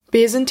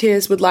Beers and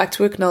Tears would like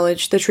to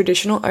acknowledge the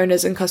traditional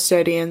owners and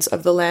custodians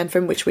of the land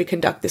from which we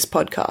conduct this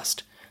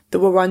podcast, the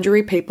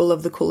Wurundjeri people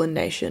of the Kulin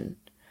Nation.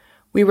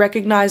 We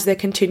recognise their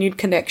continued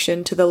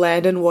connection to the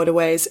land and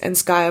waterways and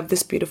sky of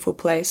this beautiful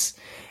place,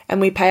 and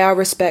we pay our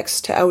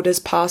respects to elders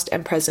past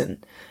and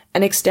present,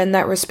 and extend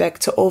that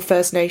respect to all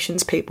First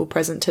Nations people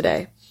present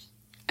today,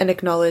 and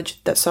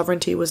acknowledge that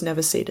sovereignty was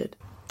never ceded.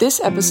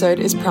 This episode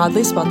is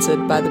proudly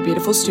sponsored by the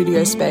beautiful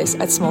studio space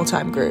at Small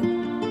Time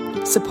Group,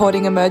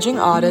 supporting emerging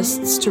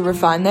artists to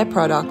refine their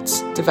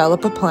products,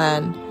 develop a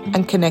plan,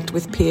 and connect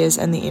with peers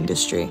and the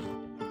industry.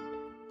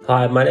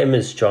 Hi, my name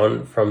is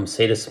John from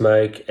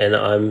Cedarsmoke, and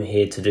I'm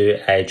here to do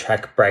a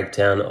track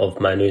breakdown of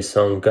my new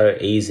song, Go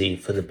Easy,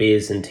 for the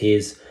Beers and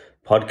Tears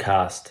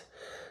podcast.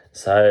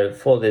 So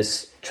for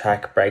this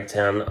track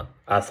breakdown,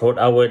 I thought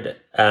I would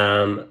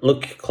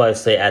look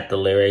closely at the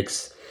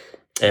lyrics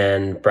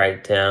and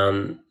break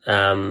down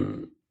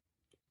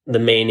the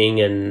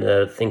meaning and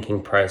the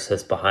thinking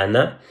process behind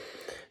that.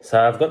 So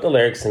I've got the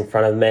lyrics in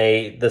front of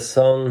me. The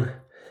song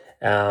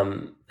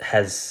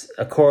has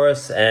a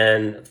chorus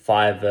and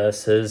 5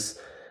 verses.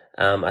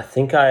 I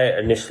think I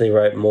initially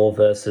wrote more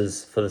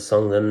verses for the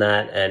song than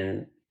that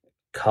and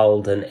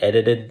culled and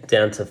edited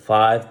down to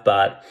 5.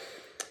 But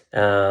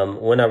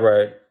when I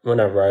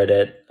wrote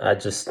it, I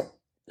just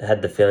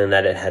had the feeling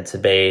that it had to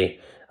be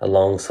a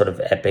long sort of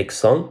epic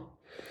song.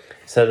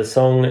 So the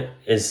song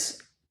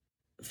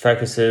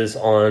focuses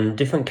on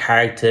different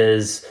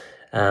characters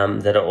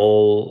that are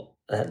all,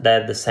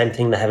 they're the same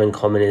thing they have in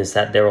common is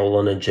that they're all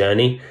on a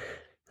journey.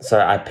 So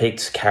I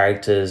picked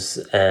characters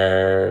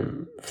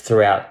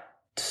throughout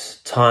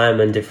time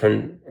and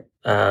different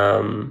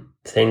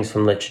things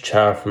from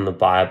literature, from the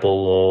Bible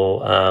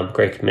or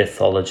Greek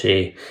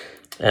mythology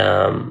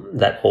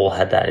that all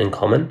had that in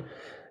common.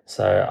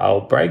 So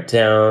I'll break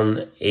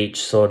down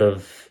each sort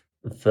of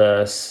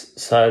verse.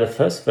 So the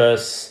first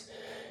verse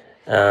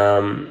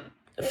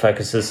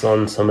focuses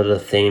on some of the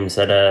themes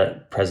that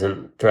are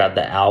present throughout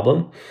the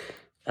album.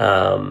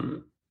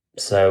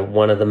 So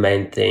one of the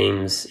main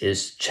themes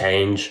is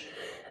change.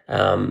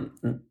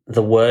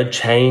 The word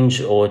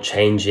change or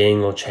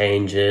changing or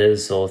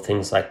changes or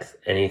things like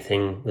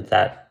anything with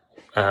that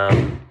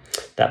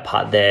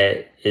part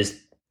there is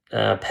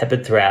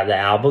peppered throughout the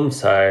album.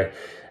 So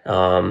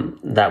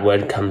that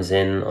word comes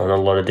in on a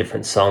lot of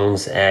different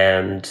songs,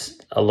 and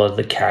a lot of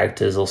the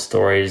characters or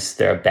stories,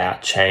 they're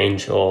about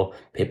change or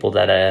people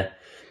that are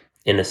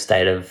in a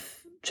state of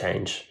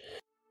change.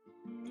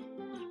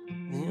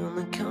 The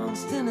only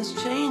constant is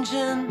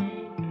changing,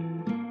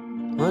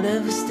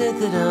 whatever state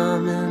that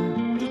I'm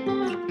in,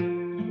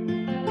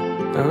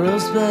 or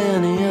else by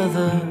any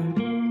other,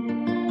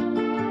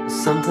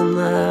 something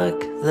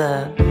like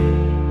that.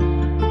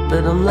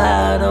 But I'm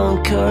light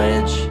on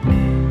courage,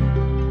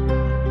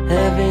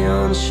 heavy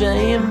on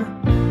shame,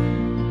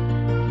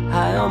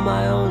 high on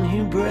my own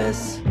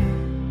hubris,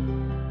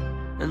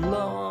 and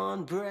low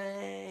on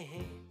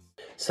brains.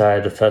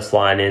 So the first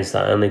line is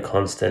the only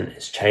constant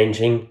is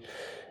changing,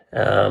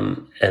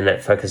 and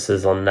that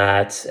focuses on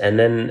that. And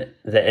then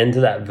the end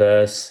of that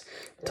verse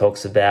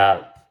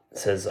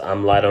says,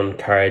 I'm light on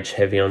courage,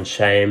 heavy on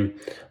shame,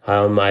 high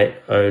on my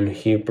own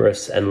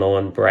hubris, and low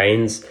on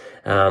brains.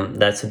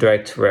 That's a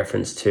direct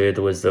reference to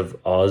The Wizard of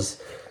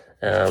Oz,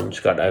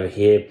 which got over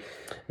here.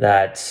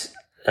 That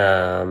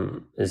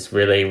is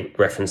really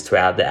referenced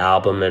throughout the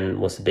album and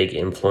was a big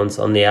influence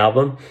on the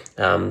album.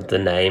 The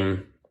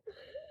name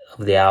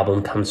of the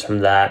album comes from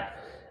that,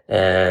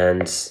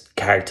 and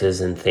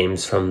characters and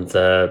themes from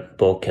the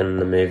book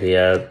and the movie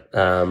are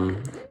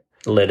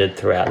littered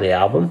throughout the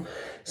album.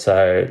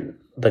 So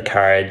the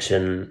courage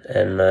and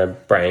the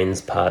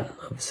brains part,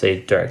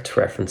 obviously direct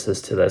references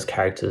to those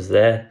characters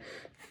there.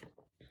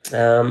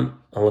 I'll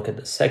look at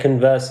the second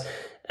verse.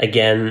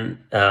 Again,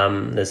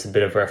 there's a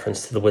bit of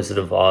reference to The Wizard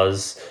of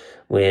Oz,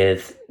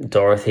 with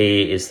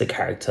Dorothy is the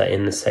character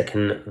in the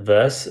second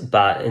verse,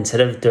 but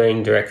instead of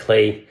doing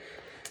directly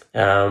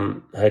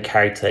her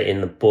character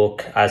in the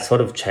book, I sort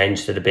of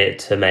changed it a bit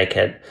to make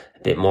it a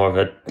bit more of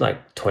a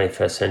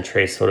 21st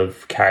century sort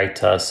of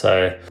character.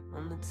 So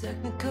on the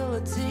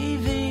Technicolor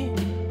TV,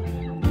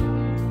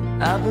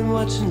 I've been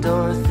watching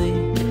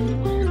Dorothy.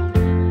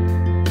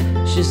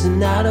 She's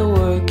an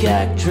out-of-work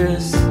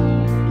actress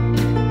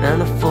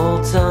and a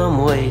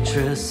full-time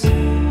waitress,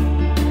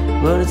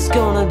 but it's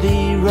gonna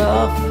be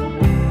rough.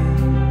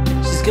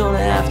 She's gonna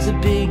have to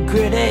be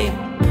gritty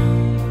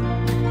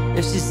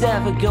if she's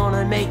ever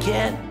gonna make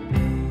it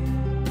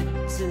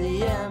to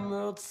the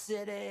Emerald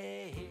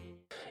City.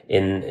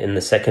 In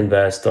the second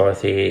verse,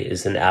 Dorothy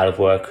is an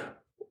out-of-work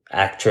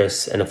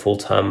actress and a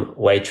full-time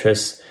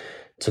waitress,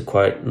 to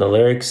quote the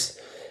lyrics.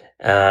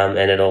 And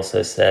it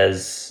also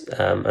says,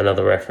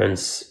 another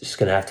reference, she's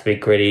going to have to be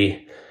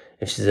gritty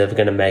if she's ever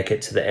going to make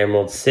it to the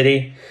Emerald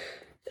City.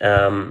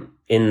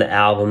 In the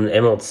album,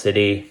 Emerald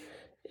City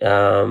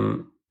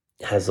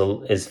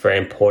is very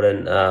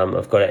important.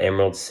 I've got an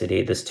Emerald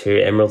City. There's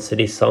 2 Emerald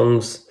City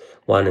songs.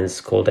 One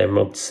is called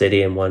Emerald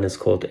City and one is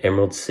called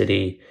Emerald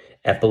City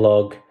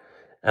Epilogue.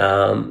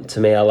 To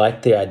me, I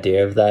like the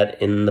idea of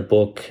that in the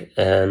book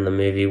and the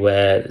movie,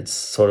 where it's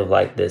sort of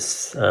like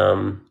this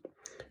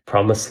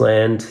promised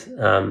land,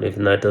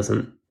 even though it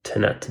doesn't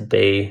turn out to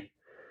be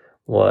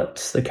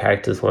what the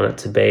characters want it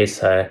to be.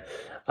 So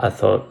I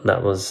thought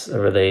that was a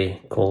really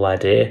cool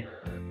idea.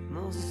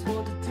 Moses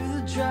wandered through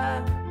the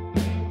dry,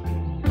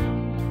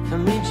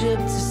 from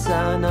Egypt to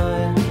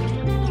Sinai,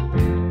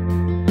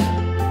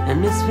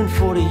 and it's been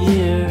 40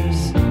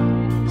 years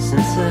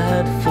since I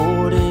had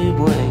 40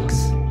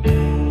 winks.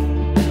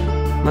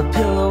 My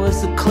pillow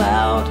is a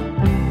cloud,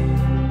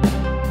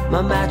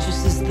 my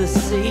mattress is the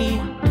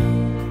sea,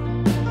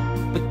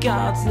 but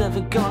God's never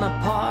gonna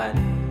part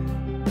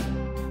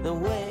the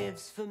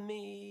waves for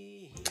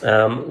me.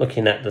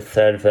 Looking at the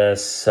third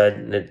verse, so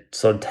it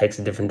sort of takes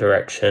a different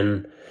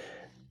direction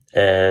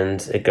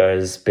and it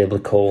goes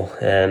biblical,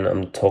 and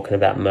I'm talking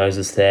about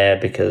Moses there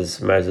because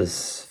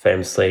Moses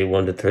famously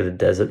wandered through the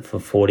desert for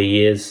 40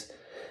 years.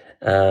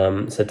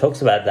 So it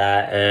talks about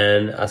that,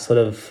 and I sort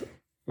of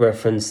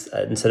reference,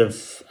 I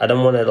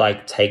don't want to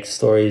like take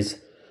stories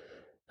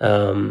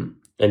and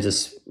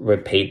just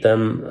repeat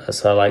them,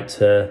 so I like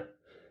to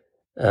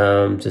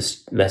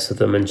just mess with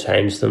them and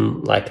change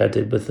them like I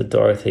did with the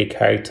Dorothy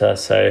character.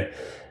 So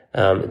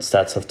it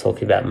starts off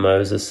talking about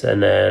Moses,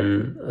 and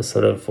then I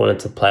sort of wanted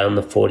to play on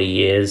the 40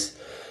 years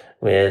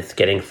with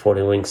getting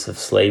 40 winks of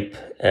sleep,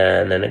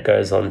 and then it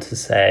goes on to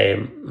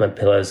say, my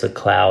pillow's a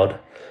cloud,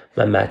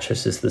 my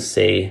mattress is the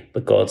sea,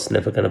 but God's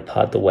never going to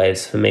part the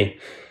waves for me.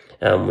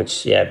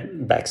 Which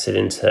backs it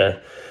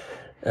into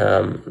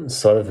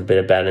sort of a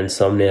bit about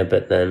insomnia,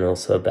 but then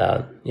also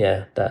about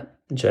that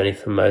journey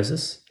for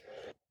Moses.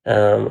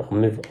 I'll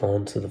move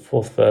on to the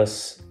fourth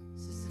verse.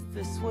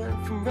 Sisyphus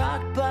went from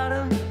rock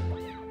bottom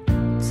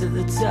to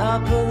the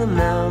top of the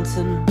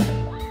mountain.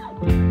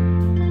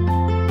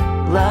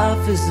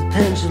 Life is a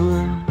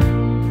pendulum,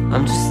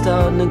 I'm just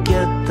starting to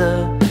get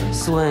the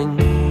swing,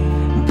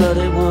 but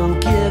it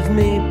won't give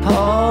me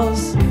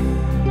pause.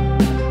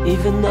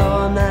 Even though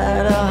I'm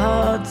at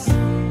odds,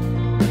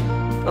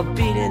 I'll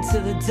beat into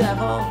the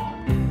devil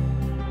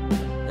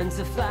and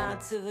defy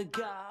to the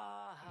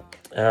God.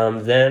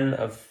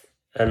 Then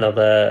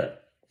another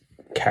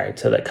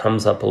character that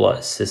comes up a lot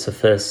is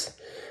Sisyphus.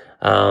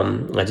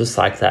 I just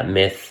like that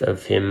myth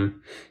of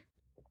him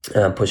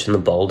pushing the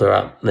boulder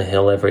up the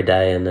hill every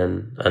day, and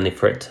then only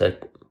for it to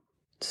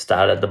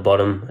start at the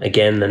bottom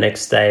again the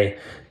next day.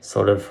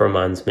 Sort of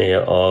reminds me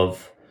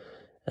of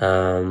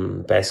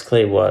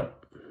basically what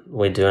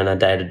we do in our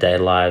day-to-day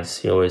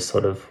lives. You're always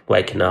sort of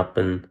waking up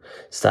and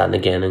starting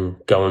again and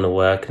going to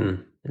work,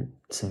 and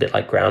it's a bit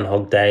like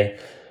Groundhog Day.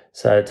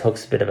 So it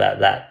talks a bit about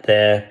that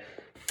there.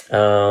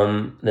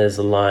 There's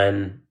a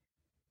line,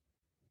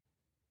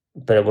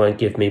 but it won't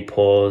give me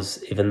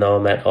pause, even though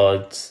I'm at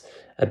odds,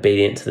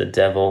 obedient to the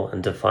devil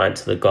and defiant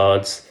to the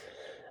gods.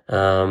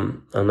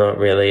 I'm not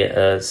really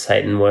a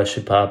Satan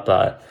worshipper,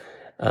 but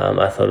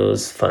I thought it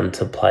was fun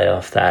to play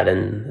off that,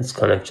 and it's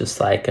kind of just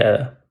like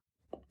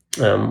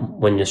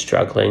when you're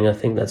struggling, I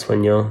think that's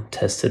when you're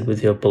tested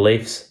with your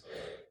beliefs.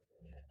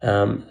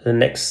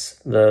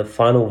 The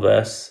final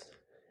verse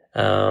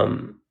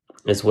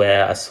is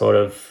where I sort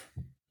of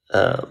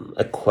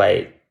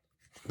equate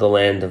the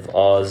land of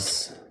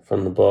Oz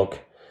from the book,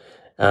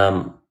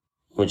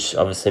 which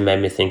obviously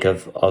made me think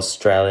of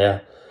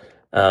Australia.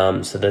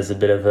 So there's a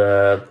bit of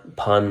a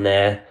pun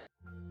there.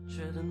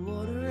 Treading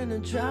water in a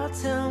dry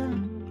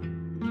town,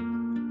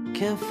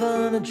 can't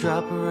find a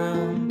drop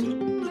around.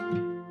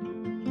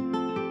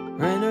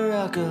 Rain or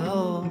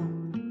alcohol,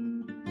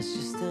 it's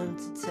just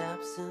empty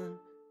taps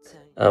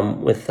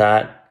and with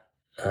that,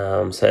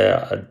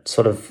 so I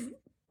sort of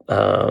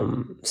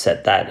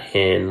set that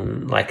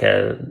in like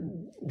a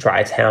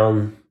dry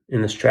town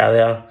in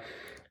Australia,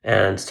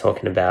 and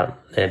talking about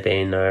there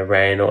being no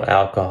rain or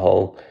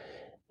alcohol.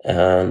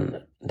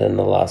 And then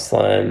the last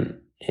line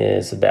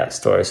is about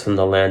stories from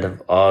the land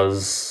of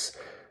Oz,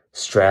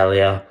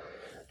 Australia.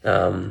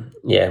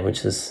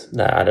 Which is,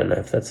 I don't know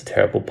if that's a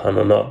terrible pun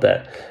or not,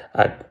 but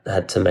I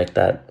had to make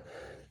that.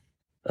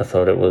 I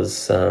thought it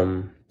was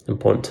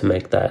important to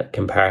make that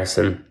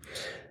comparison.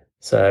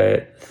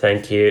 So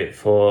thank you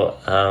for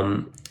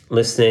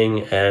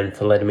listening and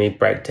for letting me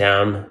break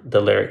down the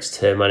lyrics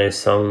to my new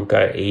song,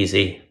 Go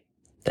Easy.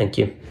 Thank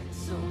you.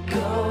 so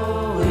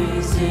go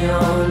easy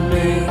on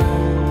me.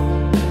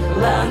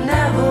 Well, I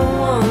never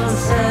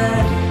once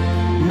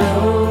had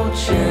no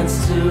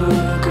chance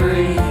to